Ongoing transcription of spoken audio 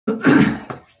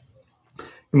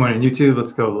Good morning, YouTube.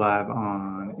 Let's go live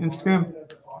on Instagram.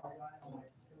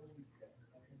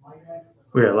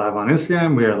 We are live on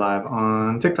Instagram. We are live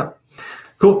on TikTok.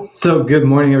 Cool. So good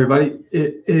morning, everybody.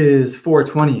 It is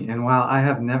 4:20, and while I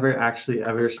have never actually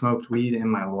ever smoked weed in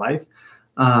my life,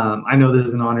 I know this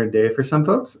is an honored day for some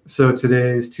folks. So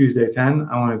today is Tuesday 10.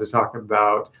 I wanted to talk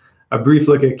about a brief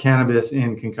look at cannabis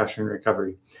in concussion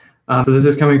recovery. So this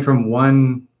is coming from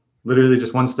literally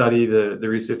just one study. The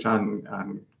research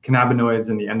on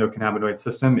cannabinoids and the endocannabinoid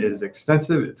system is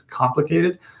extensive. It's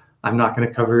complicated. I'm not going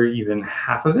to cover even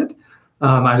half of it.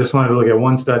 I just wanted to look at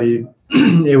one study.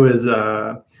 It was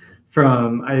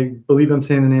from, I believe I'm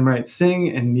saying the name right,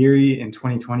 Singh and Neary in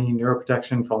 2020,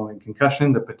 Neuroprotection Following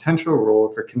Concussion, the Potential Role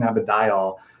for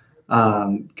Cannabidiol,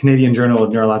 Canadian Journal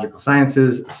of Neurological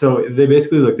Sciences. So they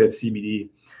basically looked at CBD.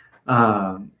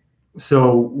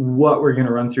 So what we're going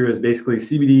to run through is basically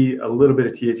CBD, a little bit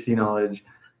of THC knowledge,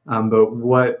 but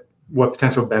what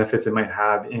potential benefits it might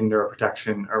have in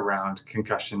neuroprotection around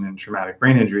concussion and traumatic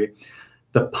brain injury.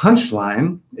 The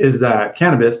punchline is that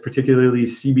cannabis, particularly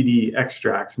CBD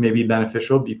extracts, may be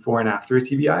beneficial before and after a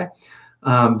TBI,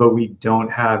 but we don't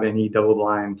have any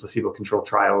double-blind placebo-controlled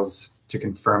trials to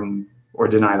confirm or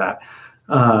deny that.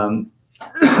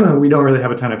 We don't really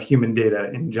have a ton of human data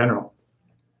in general.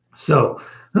 So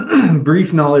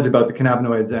brief knowledge about the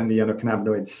cannabinoids and the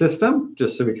endocannabinoid system,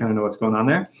 just so we kind of know what's going on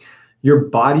there. Your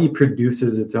body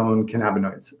produces its own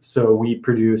cannabinoids. So we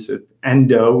produce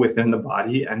endo within the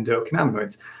body,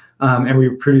 endocannabinoids. And we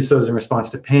produce those in response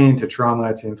to pain, to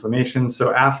trauma, to inflammation.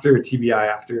 So after TBI,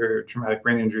 after traumatic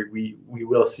brain injury, we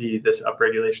will see this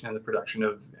upregulation in the production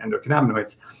of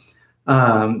endocannabinoids.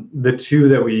 The two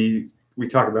that we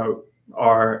talk about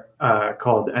are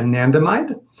called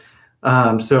anandamide.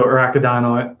 So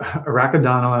arachidonyl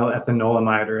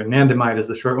ethanolamide, or anandamide is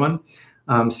the short one.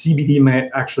 CBD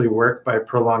might actually work by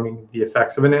prolonging the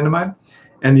effects of anandamide.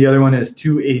 And the other one is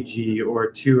 2-AG,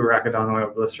 or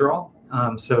 2-arachidonyl glycerol.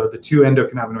 So the two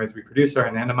endocannabinoids we produce are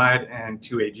anandamide and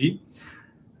 2-AG.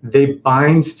 They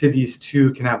bind to these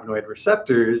two cannabinoid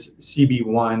receptors,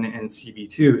 CB1 and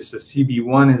CB2. So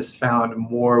CB1 is found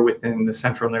more within the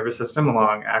central nervous system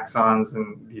along axons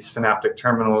and these synaptic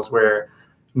terminals where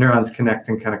neurons connect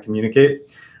and kind of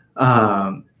communicate.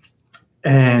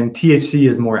 And THC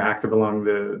is more active along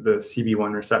the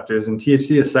CB1 receptors. And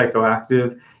THC is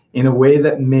psychoactive in a way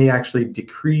that may actually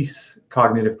decrease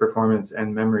cognitive performance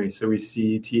and memory. So we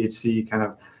see THC kind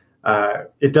of,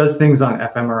 it does things on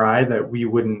fMRI that we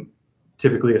wouldn't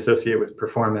typically associate with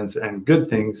performance and good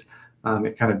things.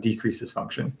 It kind of decreases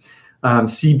function.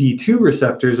 CB2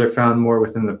 receptors are found more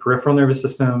within the peripheral nervous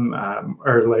system,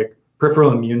 or like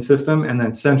peripheral immune system. And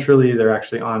then centrally, they're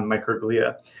actually on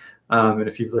microglia. And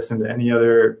if you've listened to any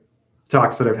other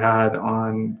talks that I've had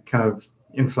on kind of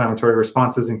inflammatory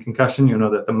responses in concussion, you'll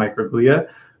know that the microglia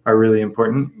are really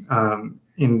important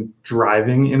in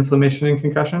driving inflammation in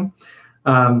concussion.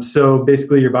 So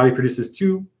basically, your body produces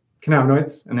two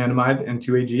cannabinoids, anandamide and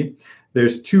 2-AG.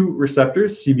 There's two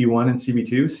receptors, CB1 and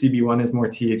CB2. CB1 is more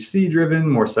THC driven,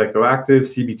 more psychoactive.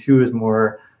 CB2 is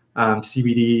more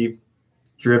CBD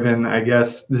driven, I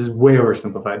guess. This is way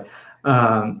oversimplified.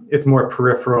 It's more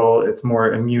peripheral, it's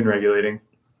more immune regulating.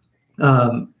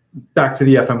 Back to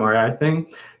the fMRI thing,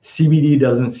 CBD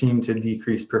doesn't seem to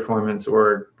decrease performance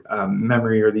or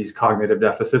memory or these cognitive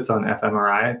deficits on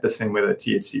fMRI the same way that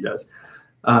THC does.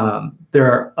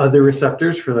 There are other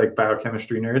receptors for like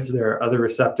biochemistry nerds. There are other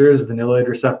receptors, vanilloid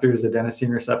receptors,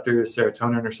 adenosine receptors,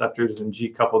 serotonin receptors, and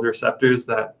G-coupled receptors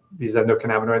that these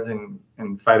endocannabinoids and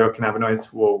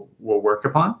phytocannabinoids will work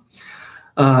upon.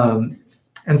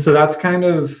 And so that's kind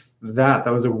of that.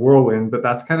 That was a whirlwind, but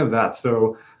that's kind of that.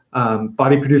 So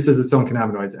body produces its own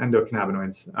cannabinoids,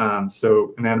 endocannabinoids.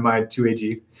 So anandamide,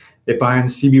 2-AG. It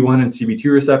binds CB1 and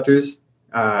CB2 receptors.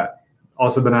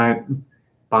 Also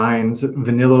binds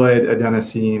vanilloid,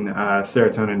 adenosine,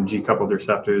 serotonin, G-coupled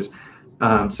receptors.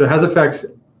 So it has effects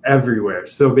everywhere.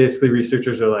 So basically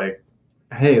researchers are like,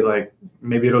 hey, like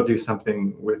maybe it'll do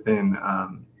something within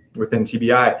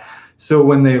TBI. So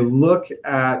when they look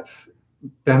at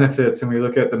benefits and we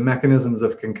look at the mechanisms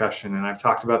of concussion, and I've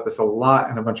talked about this a lot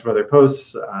in a bunch of other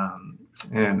posts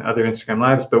and other Instagram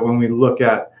lives, but when we look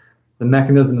at the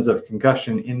mechanisms of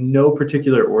concussion in no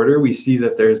particular order, we see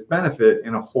that there's benefit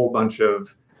in a whole bunch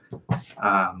of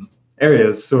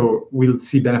areas. So we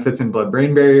see benefits in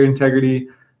blood-brain barrier integrity,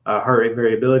 heart rate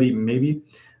variability, maybe,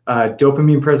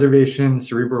 dopamine preservation,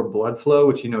 cerebral blood flow,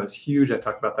 which you know is huge. I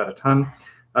talk about that a ton.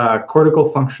 Cortical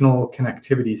functional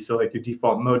connectivity, so like your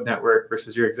default mode network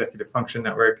versus your executive function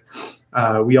network.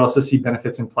 We also see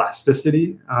benefits in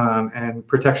plasticity and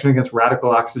protection against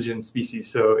radical oxygen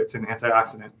species, so it's an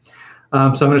antioxidant. So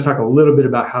I'm going to talk a little bit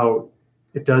about how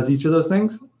it does each of those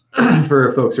things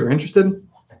for folks who are interested,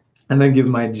 and then give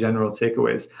my general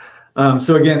takeaways.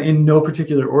 So again, in no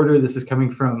particular order, this is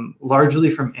coming from largely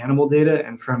from animal data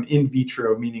and from in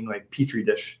vitro, meaning like Petri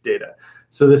dish data.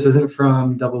 So this isn't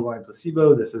from double-blind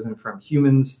placebo. This isn't from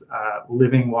humans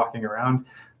living, walking around.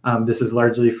 This is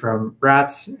largely from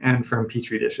rats and from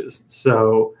Petri dishes.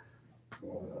 So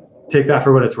take that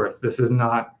for what it's worth. This is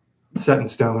not set in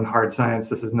stone hard science.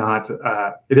 This is not,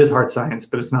 it is hard science,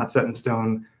 but it's not set in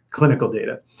stone clinical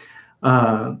data.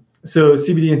 So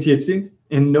CBD and THC,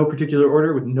 in no particular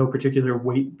order, with no particular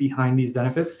weight behind these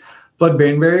benefits.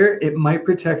 Blood-brain barrier, it might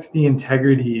protect the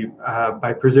integrity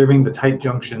by preserving the tight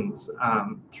junctions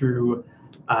through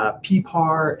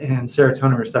PPAR and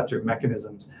serotonin receptor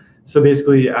mechanisms. So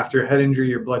basically, after a head injury,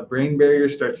 your blood-brain barrier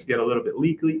starts to get a little bit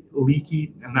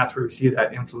leaky, and that's where we see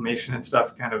that inflammation and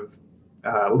stuff kind of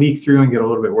leak through and get a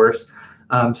little bit worse.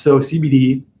 So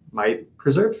CBD might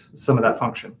preserve some of that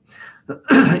function.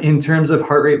 In terms of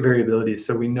heart rate variability,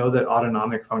 so we know that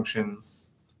autonomic function,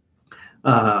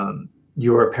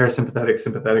 your parasympathetic,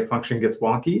 sympathetic function gets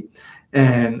wonky.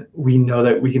 And we know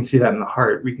that we can see that in the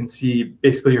heart. We can see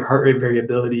basically your heart rate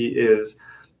variability is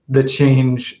the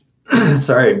change.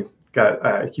 Sorry,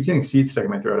 I keep getting seeds stuck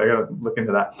in my throat. I got to look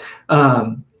into that.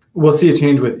 We'll see a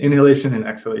change with inhalation and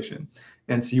exhalation.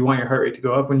 And so you want your heart rate to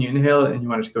go up when you inhale, and you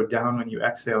want it to go down when you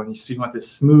exhale. And so you want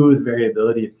this smooth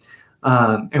variability.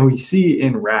 And we see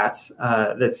in rats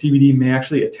that CBD may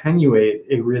actually attenuate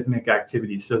arrhythmic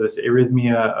activity. So this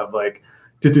arrhythmia of like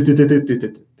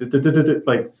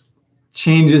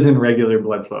changes in regular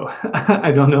blood flow.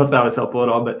 I don't know if that was helpful at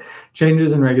all, but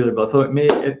changes in regular blood flow. It may,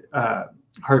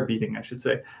 heart beating, I should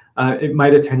say. It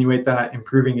might attenuate that,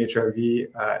 improving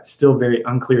HRV. Still very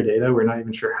unclear data. We're not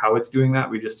even sure how it's doing that.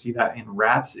 We just see that in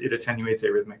rats, it attenuates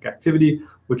arrhythmic activity,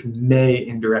 which may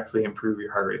indirectly improve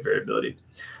your heart rate variability.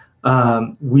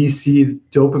 We see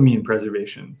dopamine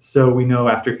preservation. So we know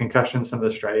after concussion, some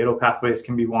of the striatal pathways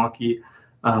can be wonky.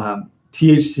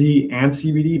 THC and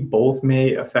CBD both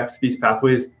may affect these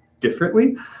pathways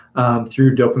differently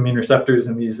through dopamine receptors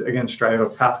and these, again,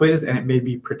 striatal pathways, and it may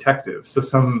be protective. So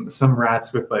some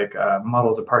rats with like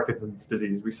models of Parkinson's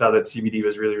disease, we saw that CBD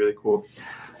was really, really cool.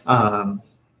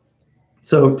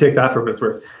 So take that for what it's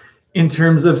worth. In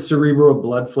terms of cerebral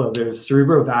blood flow, there's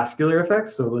cerebrovascular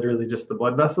effects, so literally just the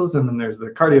blood vessels, and then there's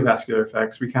the cardiovascular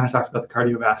effects. We kind of talked about the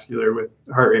cardiovascular with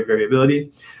heart rate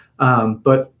variability,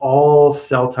 but all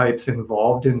cell types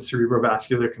involved in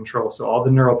cerebrovascular control, so all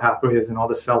the neural pathways and all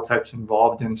the cell types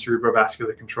involved in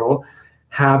cerebrovascular control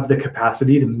have the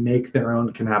capacity to make their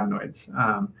own cannabinoids.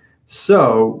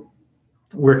 So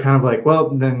we're kind of like, well,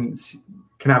 then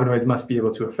cannabinoids must be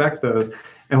able to affect those.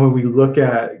 And when we look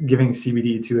at giving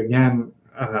CBD to, again,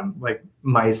 like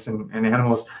mice and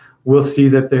animals, we'll see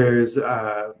that there's,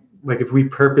 like if we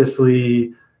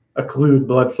purposely occlude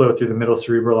blood flow through the middle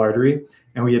cerebral artery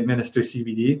and we administer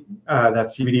CBD, that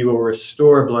CBD will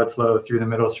restore blood flow through the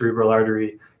middle cerebral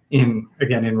artery in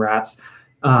rats.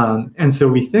 And so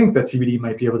we think that CBD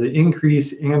might be able to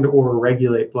increase and or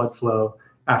regulate blood flow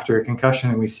after a concussion,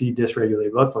 and we see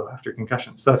dysregulated blood flow after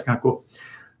concussion. So that's kind of cool.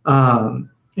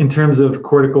 In terms of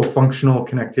cortical functional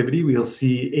connectivity, we'll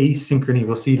see asynchrony.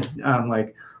 We'll see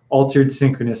like altered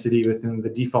synchronicity within the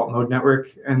default mode network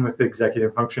and with the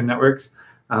executive function networks.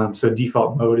 So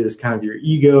default mode is kind of your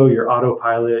ego, your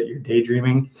autopilot, your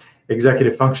daydreaming.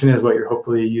 Executive function is what you're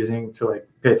hopefully using to like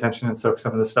pay attention and soak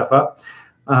some of this stuff up.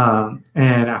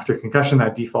 And after concussion,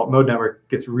 that default mode network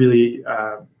gets really,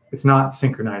 it's not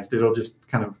synchronized. It'll just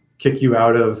kind of kick you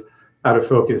out of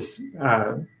focus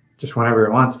just whenever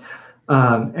it wants.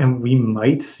 And we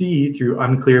might see through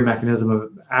unclear mechanism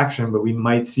of action, but we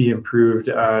might see improved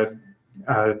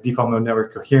default mode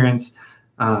network coherence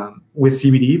with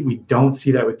CBD. We don't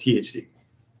see that with THC.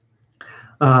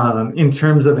 In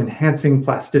terms of enhancing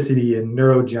plasticity and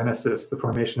neurogenesis, the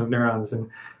formation of neurons, and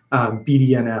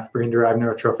BDNF, brain-derived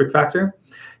neurotrophic factor,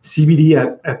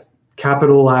 CBD at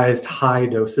capitalized high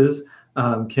doses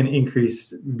can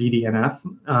increase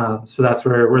BDNF. So that's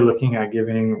where we're looking at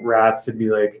giving rats, it'd be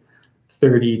like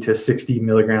 30 to 60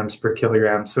 milligrams per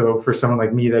kilogram. So for someone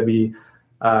like me, that'd be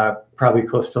probably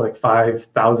close to like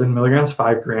 5,000 milligrams,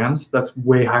 5 grams. That's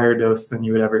way higher dose than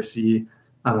you would ever see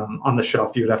on the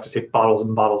shelf. You would have to take bottles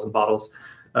and bottles and bottles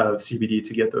of CBD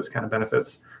to get those kind of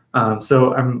benefits.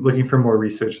 So I'm looking for more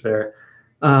research there.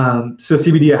 So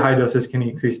CBD at high doses can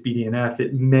increase BDNF.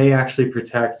 It may actually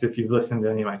protect, if you've listened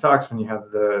to any of my talks, when you have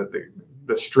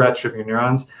the stretch of your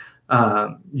neurons,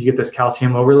 you get this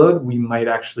calcium overload. We might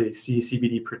actually see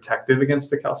CBD protective against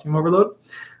the calcium overload.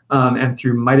 And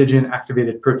through mitogen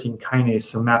activated protein kinase,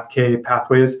 so MAPK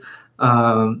pathways,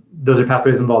 Those are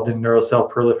pathways involved in neural cell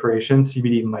proliferation.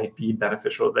 CBD might be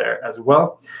beneficial there as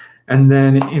well. And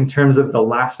then in terms of the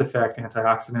last effect,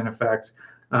 antioxidant effect,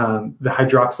 the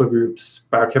hydroxyl groups,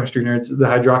 biochemistry nerds, the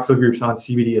hydroxyl groups on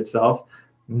CBD itself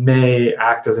may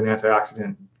act as an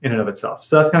antioxidant in and of itself.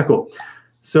 So that's kind of cool.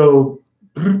 So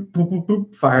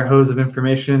fire hose of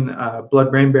information,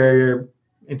 blood-brain barrier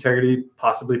integrity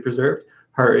possibly preserved,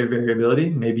 heart rate variability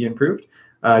may be improved,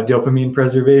 dopamine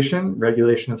preservation,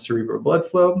 regulation of cerebral blood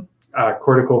flow,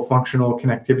 cortical functional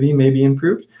connectivity may be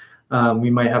improved. We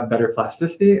might have better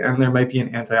plasticity, and there might be an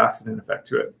antioxidant effect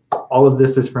to it. All of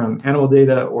this is from animal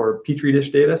data or Petri dish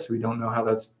data, so we don't know how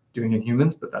that's doing in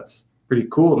humans, but that's pretty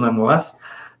cool nonetheless.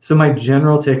 So my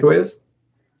general takeaways,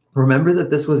 remember that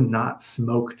this was not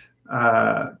smoked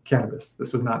cannabis.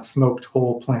 This was not smoked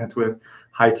whole plant with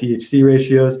high THC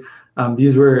ratios.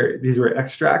 These were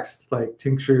extracts like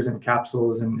tinctures and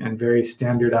capsules and very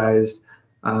standardized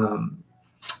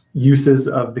uses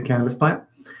of the cannabis plant.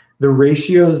 The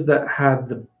ratios that had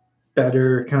the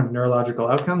better kind of neurological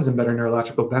outcomes and better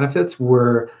neurological benefits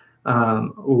were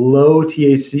low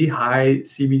THC, high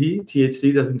CBD.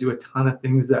 THC doesn't do a ton of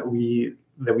things that we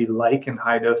like in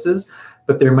high doses,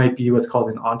 but there might be what's called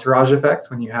an entourage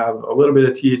effect when you have a little bit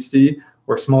of THC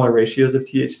or smaller ratios of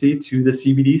THC to the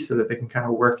CBD so that they can kind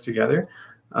of work together.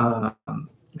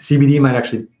 CBD might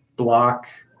actually block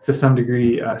to some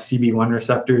degree CB1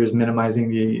 receptors,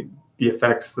 minimizing the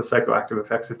effects, the psychoactive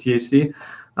effects of THC.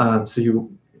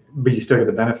 But you still get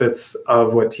the benefits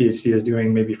of what THC is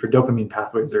doing, maybe for dopamine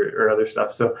pathways or other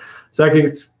stuff. So I think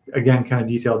it's, again, kind of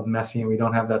detailed and messy, and we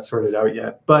don't have that sorted out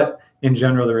yet. But in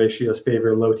general, the ratios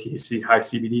favor low THC, high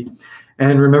CBD.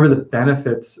 And remember the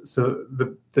benefits. So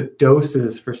the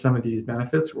doses for some of these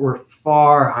benefits were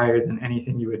far higher than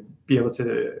anything you would be able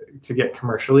to get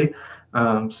commercially.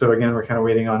 So again,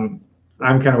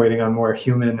 I'm kind of waiting on more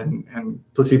human and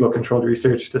placebo-controlled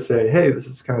research to say, hey, this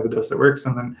is kind of the dose that works,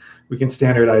 and then we can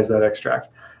standardize that extract.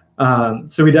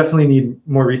 So we definitely need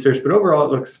more research, but overall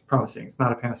it looks promising. It's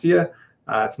not a panacea,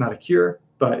 it's not a cure,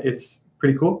 but it's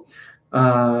pretty cool.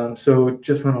 So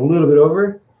just went a little bit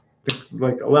over,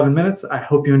 like 11 minutes. I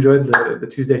hope you enjoyed the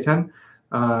Tuesday 10.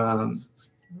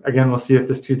 Again, we'll see if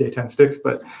this Tuesday 10 sticks,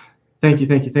 but thank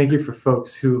you for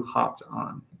folks who hopped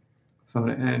on. So I'm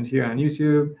going to end here on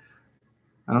YouTube.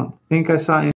 I don't think I saw any